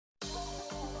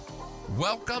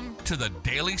Welcome to the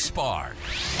Daily Spark,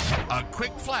 a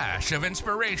quick flash of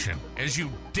inspiration as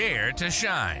you dare to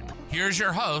shine. Here's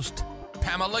your host,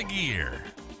 Pamela Gear.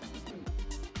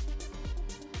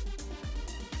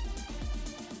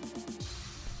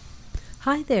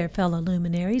 Hi there, fellow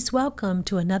luminaries. Welcome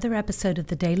to another episode of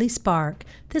the Daily Spark.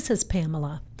 This is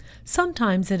Pamela.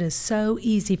 Sometimes it is so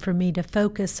easy for me to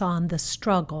focus on the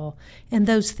struggle and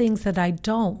those things that I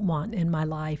don't want in my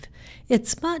life.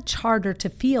 It's much harder to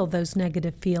feel those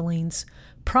negative feelings,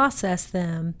 process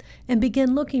them, and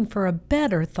begin looking for a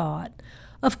better thought.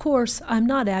 Of course, I'm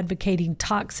not advocating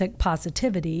toxic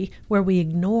positivity where we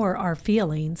ignore our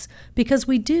feelings, because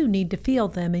we do need to feel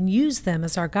them and use them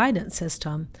as our guidance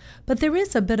system. But there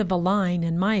is a bit of a line,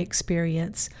 in my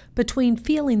experience, between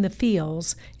feeling the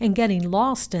feels and getting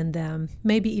lost in them,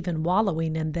 maybe even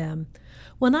wallowing in them.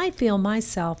 When I feel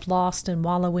myself lost and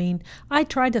wallowing, I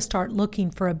try to start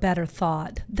looking for a better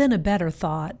thought, then a better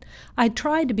thought. I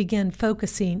try to begin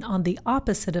focusing on the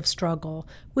opposite of struggle,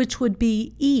 which would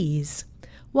be ease.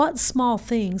 What small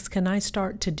things can I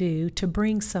start to do to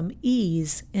bring some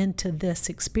ease into this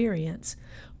experience?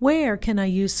 Where can I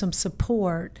use some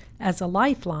support as a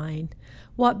lifeline?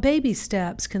 What baby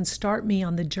steps can start me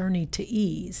on the journey to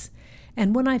ease?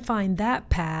 And when I find that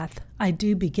path, I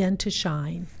do begin to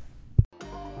shine.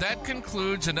 That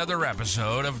concludes another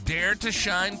episode of Dare to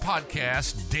Shine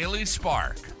Podcast Daily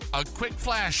Spark, a quick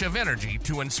flash of energy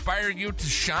to inspire you to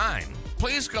shine.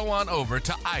 Please go on over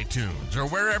to iTunes or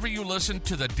wherever you listen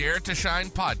to the Dare to Shine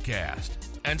podcast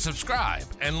and subscribe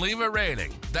and leave a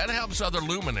rating. That helps other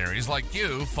luminaries like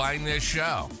you find this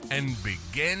show and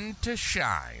begin to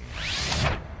shine.